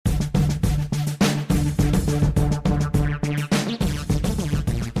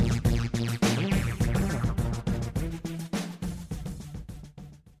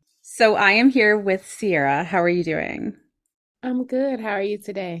So I am here with Cierra. How are you doing? I'm good. How are you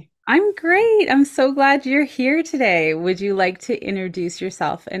today? I'm great. I'm so glad you're here today. Would you like to introduce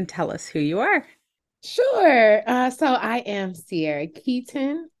yourself and tell us who you are? Sure. So I am Cierra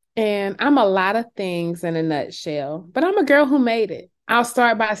Keaton, and I'm a lot of things in a nutshell, but I'm a girl who made it. I'll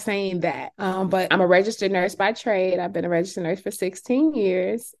start by saying that. But I'm a registered nurse by trade. I've been a registered nurse for 16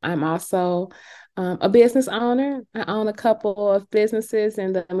 years. I'm also a business owner. I own a couple of businesses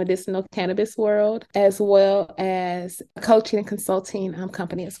in the medicinal cannabis world, as well as a coaching and consulting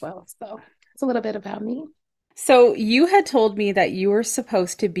company as well. So it's a little bit about me. So you had told me that you were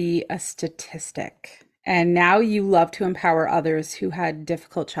supposed to be a statistic, and now you love to empower others who had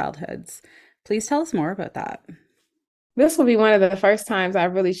difficult childhoods. Please tell us more about that. This will be one of the first times I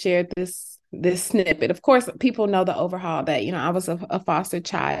really shared this snippet. Of course, people know the overhaul that, I was a foster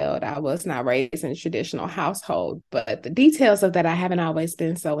child. I was not raised in a traditional household, but the details of that I haven't always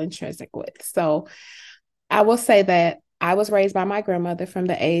been so intrinsic with. So I will say that I was raised by my grandmother from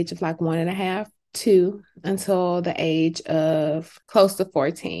the age of like 1.5, 2 until the age of close to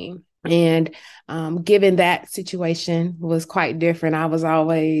 14. And given that situation was quite different, I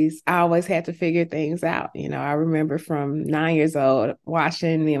always had to figure things out. I remember from 9 years old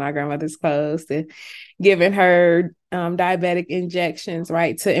washing me and my grandmother's clothes and giving her diabetic injections,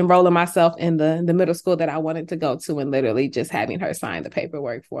 right, to enrolling myself in the middle school that I wanted to go to, and literally just having her sign the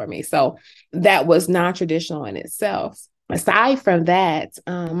paperwork for me. So that was non-traditional in itself. Aside from that,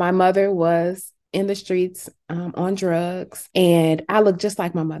 my mother was in the streets on drugs, and I looked just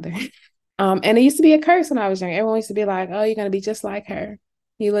like my mother. And it used to be a curse when I was young. Everyone used to be like, "Oh, you're gonna be just like her.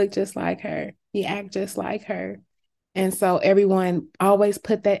 You look just like her. You act just like her." And so everyone always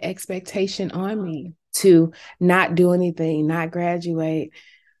put that expectation on me to not do anything, not graduate.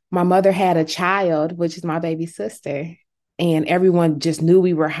 My mother had a child, which is my baby sister, and everyone just knew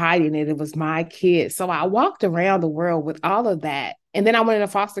we were hiding it. It was my kid. So I walked around the world with all of that. And then I went into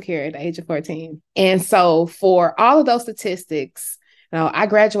foster care at the age of 14. And so for all of those statistics, I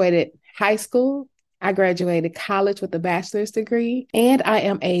graduated high school, I graduated college with a bachelor's degree, and I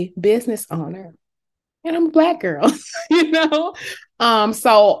am a business owner. And I'm a Black girl, you know?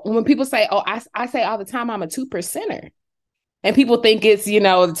 So when people say, oh, I say all the time, I'm a two percenter. And people think it's, the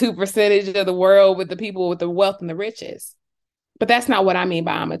 2% of the world with the people with the wealth and the riches. But that's not what I mean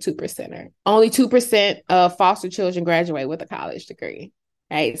by I'm a two percenter. Only 2% of foster children graduate with a college degree.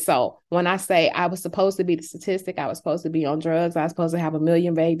 Right. So when I say I was supposed to be the statistic, I was supposed to be on drugs, I was supposed to have a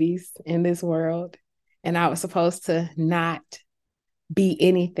million babies in this world, and I was supposed to not be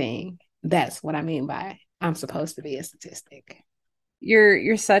anything. That's what I mean by I'm supposed to be a statistic.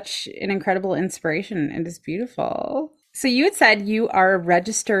 You're such an incredible inspiration and it's beautiful. So you had said you are a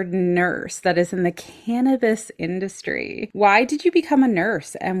registered nurse that is in the cannabis industry. Why did you become a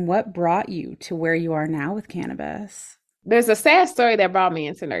nurse and what brought you to where you are now with cannabis? There's a sad story that brought me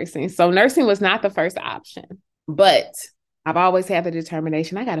into nursing. So nursing was not the first option, but I've always had the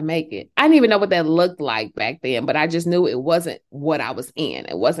determination I got to make it. I didn't even know what that looked like back then, but I just knew it wasn't what I was in.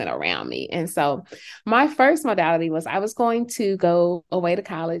 It wasn't around me. And so my first modality was I was going to go away to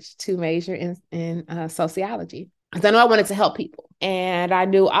college to major in sociology, because I knew I wanted to help people. And I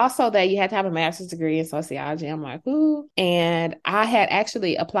knew also that you had to have a master's degree in sociology. I'm like, ooh. And I had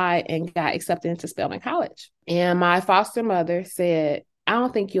actually applied and got accepted into Spelman College. And my foster mother said, I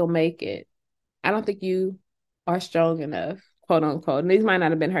don't think you'll make it. I don't think you are strong enough, quote unquote. And these might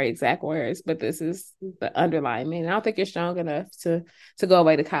not have been her exact words, but this is the underlying meaning. I don't think you're strong enough to go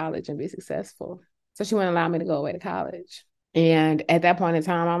away to college and be successful. So she wouldn't allow me to go away to college. And at that point in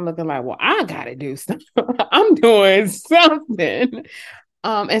time, I'm looking like, well, I gotta do something. I'm doing something.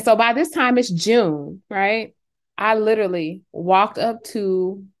 And so by this time it's June, right? I literally walked up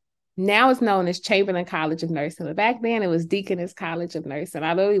to, now it's known as Chamberlain College of Nursing, but back then it was Deaconess College of Nursing.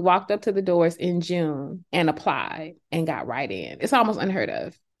 I literally walked up to the doors in June and applied and got right in. It's almost unheard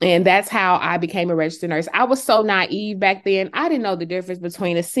of. And that's how I became a registered nurse. I was so naive back then. I didn't know the difference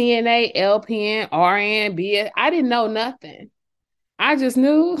between a CNA, LPN, RN, BS. I didn't know nothing. I just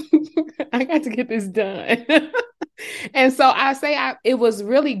knew I got to get this done. And so it was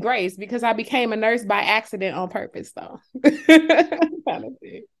really grace because I became a nurse by accident on purpose, though. Kind of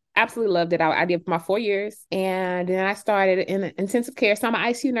thing. Absolutely loved it. I did my 4 years, and then I started in intensive care. So I'm an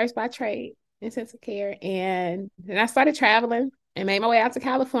ICU nurse by trade, intensive care. And then I started traveling and made my way out to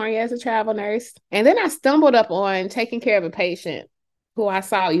California as a travel nurse. And then I stumbled up on taking care of a patient who I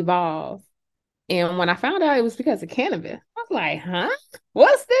saw evolve. And when I found out it was because of cannabis, I was like, huh?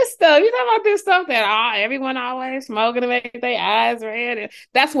 What's this stuff? stuff. You talking about this stuff that everyone always smoking to make their eyes red. And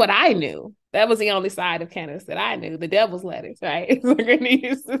that's what I knew. That was the only side of cannabis that I knew. The devil's lettuce, right? Like Granny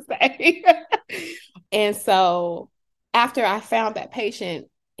used to say. And so after I found that patient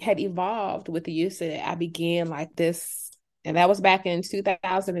had evolved with the use of it, I began like this, and that was back in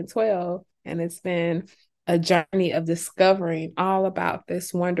 2012. And it's been a journey of discovering all about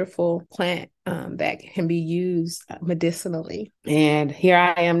this wonderful plant that can be used medicinally. And here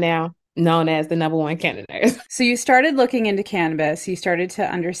I am now, known as the number one candidate. So you started looking into cannabis, you started to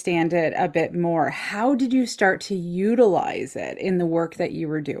understand it a bit more. How did you start to utilize it in the work that you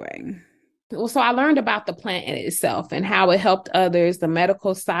were doing? Well, so I learned about the plant in itself and how it helped others, the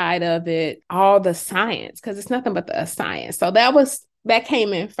medical side of it, all the science, because it's nothing but the science. So that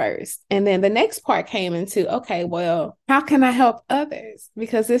came in first. And then the next part came into, okay, well, how can I help others?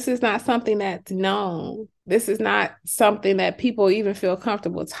 Because this is not something that's known. This is not something that people even feel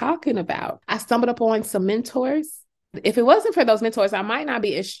comfortable talking about. I stumbled upon some mentors. If it wasn't for those mentors, I might not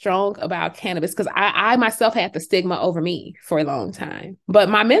be as strong about cannabis because I myself had the stigma over me for a long time. But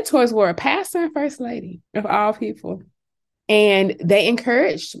my mentors were a pastor and first lady of all people. And they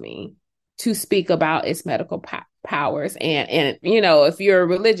encouraged me to speak about its medical powers. And if you're a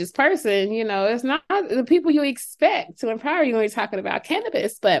religious person, it's not the people you expect to empower you when you're talking about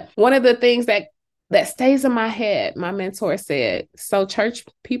cannabis. But one of the things that stays in my head, my mentor said, so church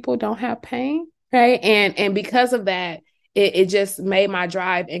people don't have pain. Right. And because of that, it just made my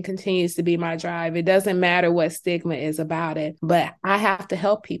drive and continues to be my drive. It doesn't matter what stigma is about it, but I have to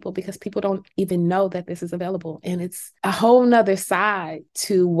help people because people don't even know that this is available. And it's a whole nother side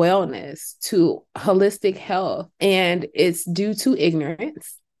to wellness, to holistic health. And it's due to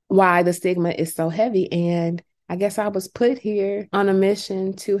ignorance why the stigma is so heavy. And I guess I was put here on a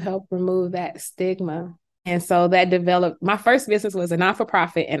mission to help remove that stigma. And so that developed, my first business was a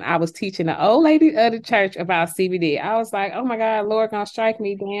not-for-profit, and I was teaching the old lady of the church about CBD. I was like, oh my God, Lord gonna strike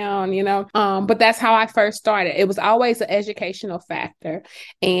me down, But that's how I first started. It was always an educational factor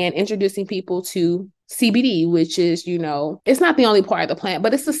and introducing people to CBD, which is, it's not the only part of the plant,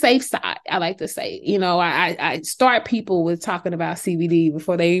 but it's the safe side. I like to say, I start people with talking about CBD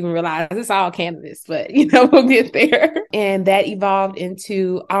before they even realize it's all cannabis, but, we'll get there. And that evolved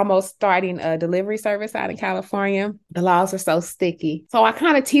into almost starting a delivery service out in California. The laws are so sticky. So I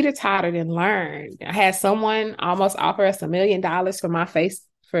kind of teeter-tottered and learned. I had someone almost offer us $1 million for my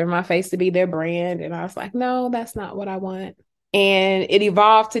face to be their brand. And I was like, no, that's not what I want. And it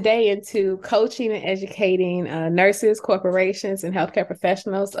evolved today into coaching and educating nurses, corporations, and healthcare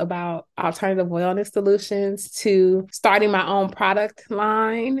professionals about alternative wellness solutions, to starting my own product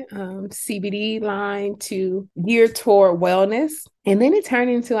line, CBD line, to gear toward wellness. And then it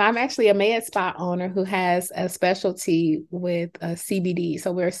turned into, I'm actually a med spa owner who has a specialty with CBD.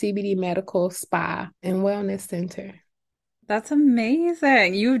 So we're a CBD medical spa and wellness center. That's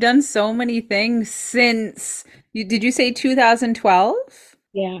amazing. You've done so many things since did you say 2012?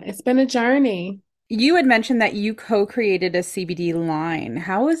 Yeah, it's been a journey. You had mentioned that you co-created a CBD line.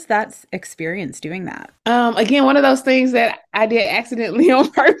 How was that experience doing that? Again, one of those things that I did accidentally on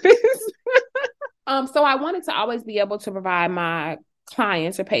purpose. So I wanted to always be able to provide my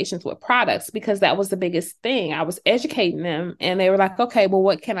clients or patients with products because that was the biggest thing. I was educating them and they were like, okay, well,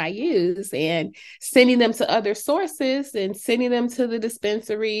 what can I use? And sending them to other sources and sending them to the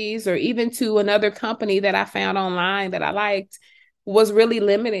dispensaries or even to another company that I found online that I liked was really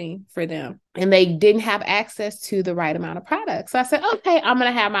limiting for them. And they didn't have access to the right amount of products. So I said, okay, I'm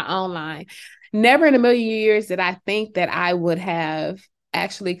going to have my own line. Never in a million years did I think that I would have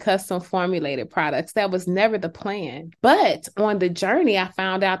actually custom formulated products. That was never the plan. But on the journey, I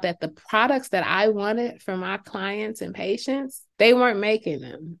found out that the products that I wanted for my clients and patients, they weren't making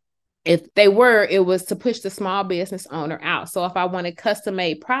them. If they were, it was to push the small business owner out. So if I wanted custom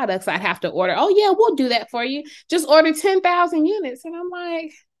made products, I'd have to order, oh yeah, we'll do that for you. Just order 10,000 units. And I'm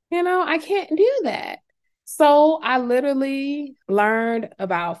like, I can't do that. So I literally learned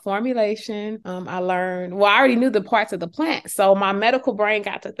about formulation. I already knew the parts of the plant. So my medical brain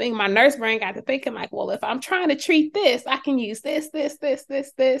got to think, my nurse brain got to thinking like, well, if I'm trying to treat this, I can use this.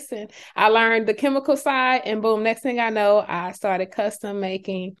 And I learned the chemical side and boom, next thing I know, I started custom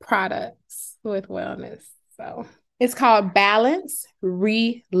making products with wellness. So it's called Balance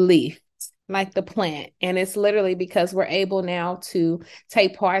Relief, like the plant. And it's literally because we're able now to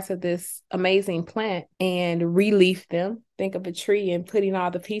take parts of this amazing plant and relief them. Think of a tree and putting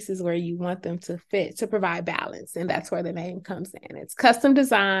all the pieces where you want them to fit to provide balance. And that's where the name comes in. It's custom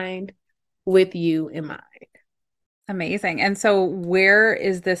designed with you in mind. Amazing. And so where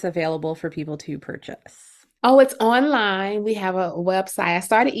is this available for people to purchase? Oh, it's online. We have a website. I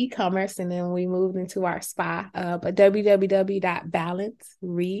started e-commerce and then we moved into our spa, but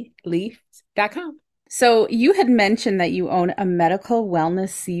www.balancerelief.com. So you had mentioned that you own a medical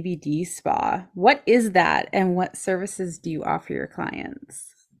wellness CBD spa. What is that and what services do you offer your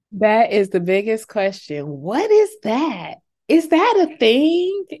clients? That is the biggest question. What is that? Is that a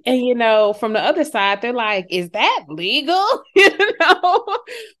thing? And from the other side, they're like, is that legal?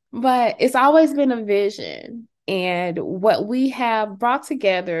 But it's always been a vision. And what we have brought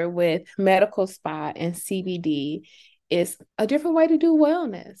together with medical spa and CBD is a different way to do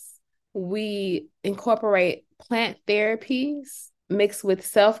wellness. We incorporate plant therapies mixed with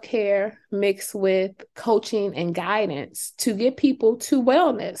self-care, mixed with coaching and guidance to get people to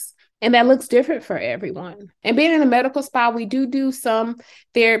wellness. And that looks different for everyone. And being in a medical spa, we do some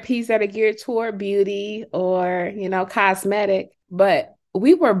therapies that are geared toward beauty or, cosmetic, but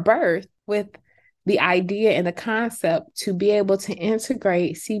we were birthed with the idea and the concept to be able to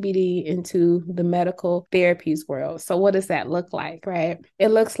integrate CBD into the medical therapies world. So what does that look like, right? It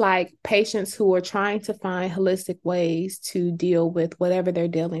looks like patients who are trying to find holistic ways to deal with whatever they're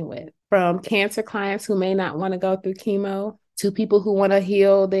dealing with, from cancer clients who may not want to go through chemo to people who want to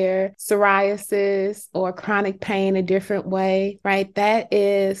heal their psoriasis or chronic pain a different way, right? That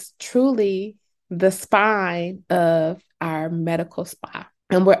is truly the spine of our medical spa.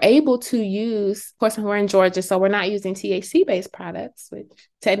 And we're able to use, of course, we're in Georgia, so we're not using THC-based products, which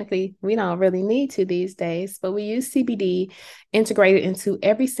technically we don't really need to these days, but we use CBD integrated into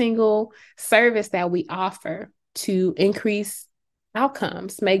every single service that we offer to increase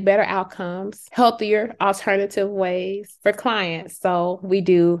outcomes, make better outcomes, healthier alternative ways for clients. So we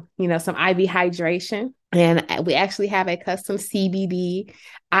do, some IV hydration, and we actually have a custom CBD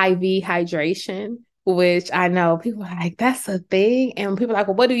IV hydration, which I know people are like, that's a thing. And people are like,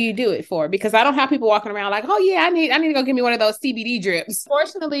 well, what do you do it for? Because I don't have people walking around like, oh yeah, I need to go get me one of those CBD drips.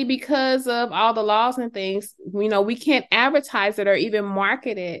 Fortunately, because of all the laws and things, we can't advertise it or even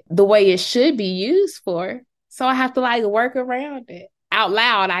market it the way it should be used for. So I have to work around it. Out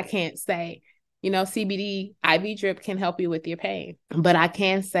loud, I can't say, CBD IV drip can help you with your pain, but I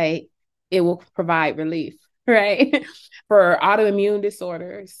can say it will provide relief, right? For autoimmune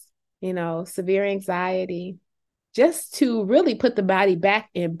disorders, severe anxiety, just to really put the body back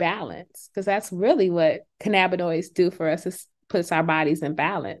in balance, because that's really what cannabinoids do for us, is puts our bodies in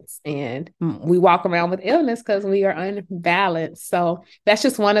balance. And we walk around with illness because we are unbalanced. So that's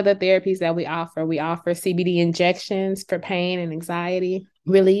just one of the therapies that we offer. We offer CBD injections for pain and anxiety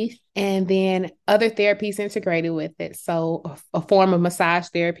relief, and then other therapies integrated with it. So a form of massage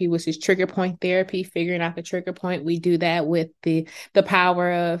therapy, which is trigger point therapy, figuring out the trigger point. We do that with the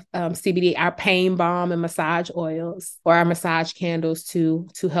power of CBD, our pain balm and massage oils, or our massage candles to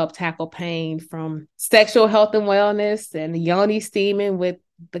help tackle pain, from sexual health and wellness and yoni steaming with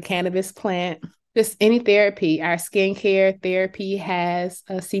the cannabis plant. Just any therapy. Our skincare therapy has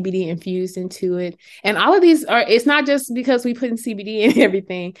a CBD infused into it. And all of these it's not just because we put in CBD in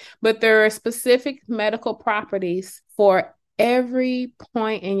everything, but there are specific medical properties for every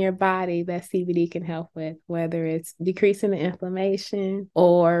point in your body that CBD can help with, whether it's decreasing the inflammation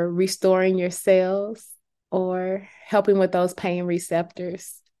or restoring your cells or helping with those pain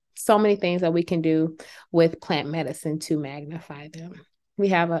receptors. So many things that we can do with plant medicine to magnify them. We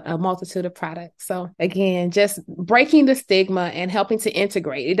have a multitude of products. So again, just breaking the stigma and helping to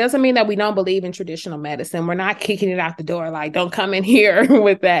integrate. It doesn't mean that we don't believe in traditional medicine. We're not kicking it out the door, like, don't come in here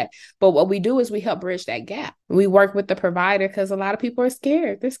with that. But what we do is we help bridge that gap. We work with the provider because a lot of people are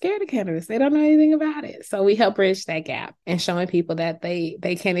scared. They're scared of cannabis. They don't know anything about it. So we help bridge that gap and showing people that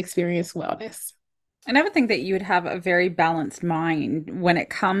they can experience wellness. And I would think that you would have a very balanced mind when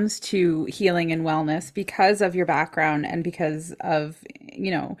it comes to healing and wellness because of your background and because of,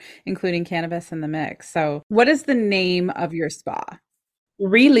 including cannabis in the mix. So, what is the name of your spa?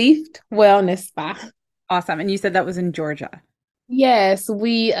 Releafed Wellness Spa. Awesome. And you said that was in Georgia. Yes,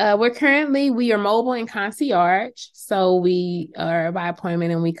 we are mobile and concierge, so we are by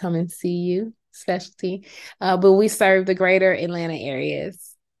appointment and we come and see you, specialty. But we serve the greater Atlanta areas.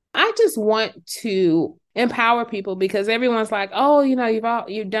 I just want to empower people because everyone's like, oh,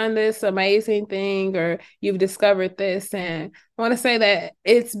 you've done this amazing thing or you've discovered this. And I want to say that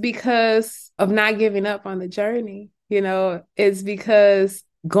it's because of not giving up on the journey. It's because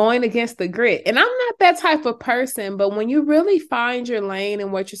going against the grit. And I'm not that type of person, but when you really find your lane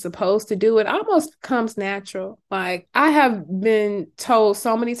and what you're supposed to do, it almost comes natural. Like, I have been told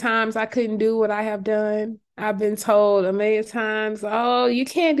so many times I couldn't do what I have done. I've been told a million times, oh, you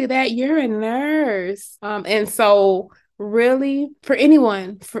can't do that. You're a nurse. And so really, for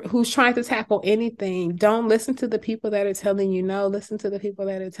anyone who's trying to tackle anything, don't listen to the people that are telling you no. Listen to the people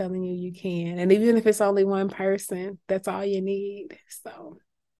that are telling you you can. And even if it's only one person, that's all you need. So,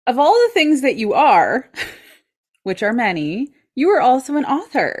 Of all the things that you are, which are many, you are also an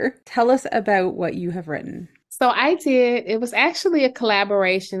author. Tell us about what you have written. it was actually a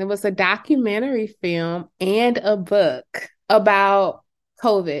collaboration. It was a documentary film and a book about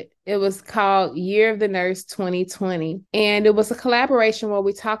COVID. It was called Year of the Nurse 2020. And it was a collaboration where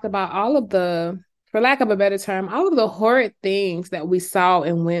we talked about all of the, for lack of a better term, all of the horrid things that we saw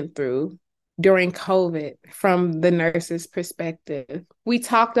and went through during COVID from the nurse's perspective. We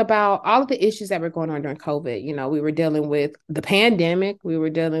talked about all of the issues that were going on during COVID. You know, we were dealing with the pandemic, we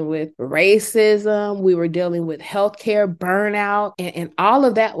were dealing with racism, we were dealing with healthcare burnout, and all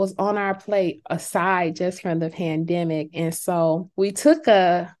of that was on our plate aside just from the pandemic. And so we took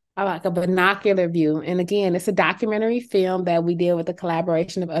like a binocular view. And again, it's a documentary film that we did with the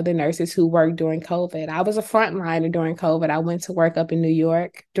collaboration of other nurses who worked during COVID. I was a frontliner during COVID. I went to work up in New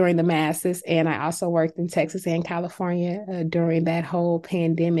York during the masses, and I also worked in Texas and California during that whole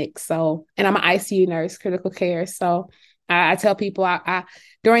pandemic. So, and I'm an ICU nurse, critical care. So I tell people I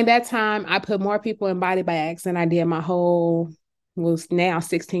during that time, I put more people in body bags than I did my whole was now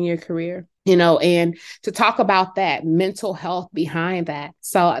 16-year career, you know, and to talk about that mental health behind that.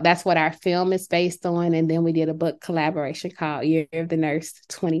 So that's what our film is based on. And then we did a book collaboration called Year of the Nurse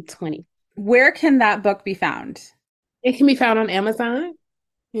 2020. Where can that book be found? It can be found on Amazon.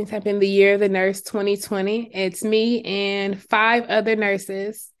 You type in the Year of the Nurse 2020. It's me and 5 other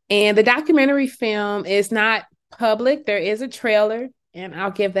nurses. And the documentary film is not public. There is a trailer, and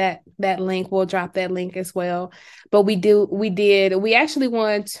I'll give that link. We'll drop that link as well. But we actually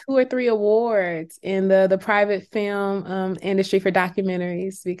won 2 or 3 awards in the private film industry for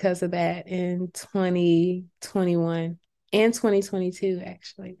documentaries because of that in 2021 and 2022,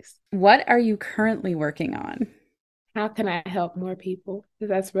 actually. What are you currently working on? How can I help more people? Because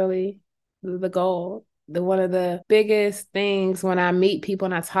that's really the goal. One of the biggest things when I meet people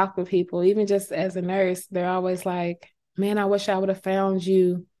and I talk with people, even just as a nurse, they're always like, man, I wish I would have found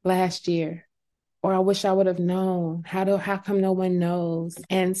you last year. Or I wish I would have known. How come no one knows?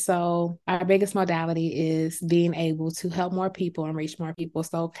 And so our biggest modality is being able to help more people and reach more people.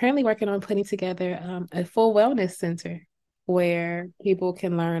 So currently working on putting together a full wellness center where people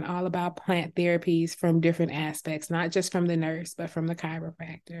can learn all about plant therapies from different aspects, not just from the nurse, but from the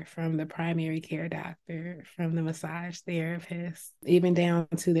chiropractor, from the primary care doctor, from the massage therapist, even down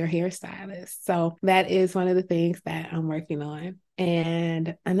to their hairstylist. So that is one of the things that I'm working on.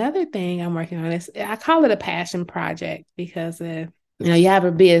 And another thing I'm working on is I call it a passion project because you have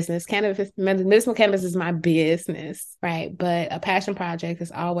a business. Cannabis, medicinal cannabis is my business, right? But a passion project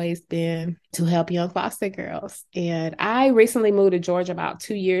has always been to help young foster girls. And I recently moved to Georgia about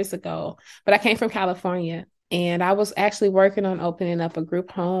 2 years ago, but I came from California. And I was actually working on opening up a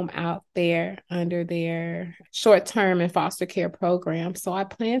group home out there under their short-term and foster care program. So I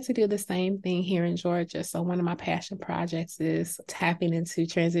plan to do the same thing here in Georgia. So one of my passion projects is tapping into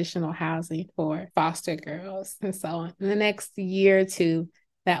transitional housing for foster girls. And so in the next year or two,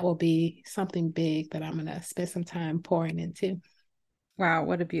 that will be something big that I'm going to spend some time pouring into. Wow,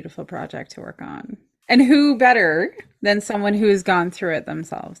 what a beautiful project to work on. And who better than someone who has gone through it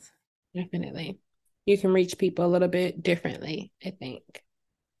themselves? Definitely. You can reach people a little bit differently, I think.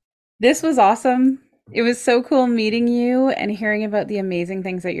 This was awesome. It was so cool meeting you and hearing about the amazing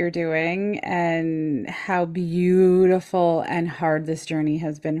things that you're doing and how beautiful and hard this journey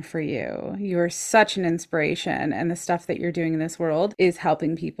has been for you. You are such an inspiration, and the stuff that you're doing in this world is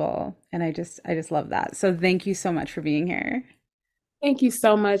helping people. And I just love that. So thank you so much for being here. Thank you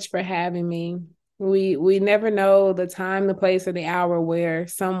so much for having me. We never know the time, the place, or the hour where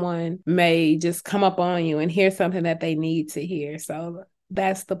someone may just come up on you and hear something that they need to hear. So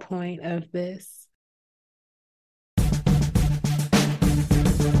that's the point of this.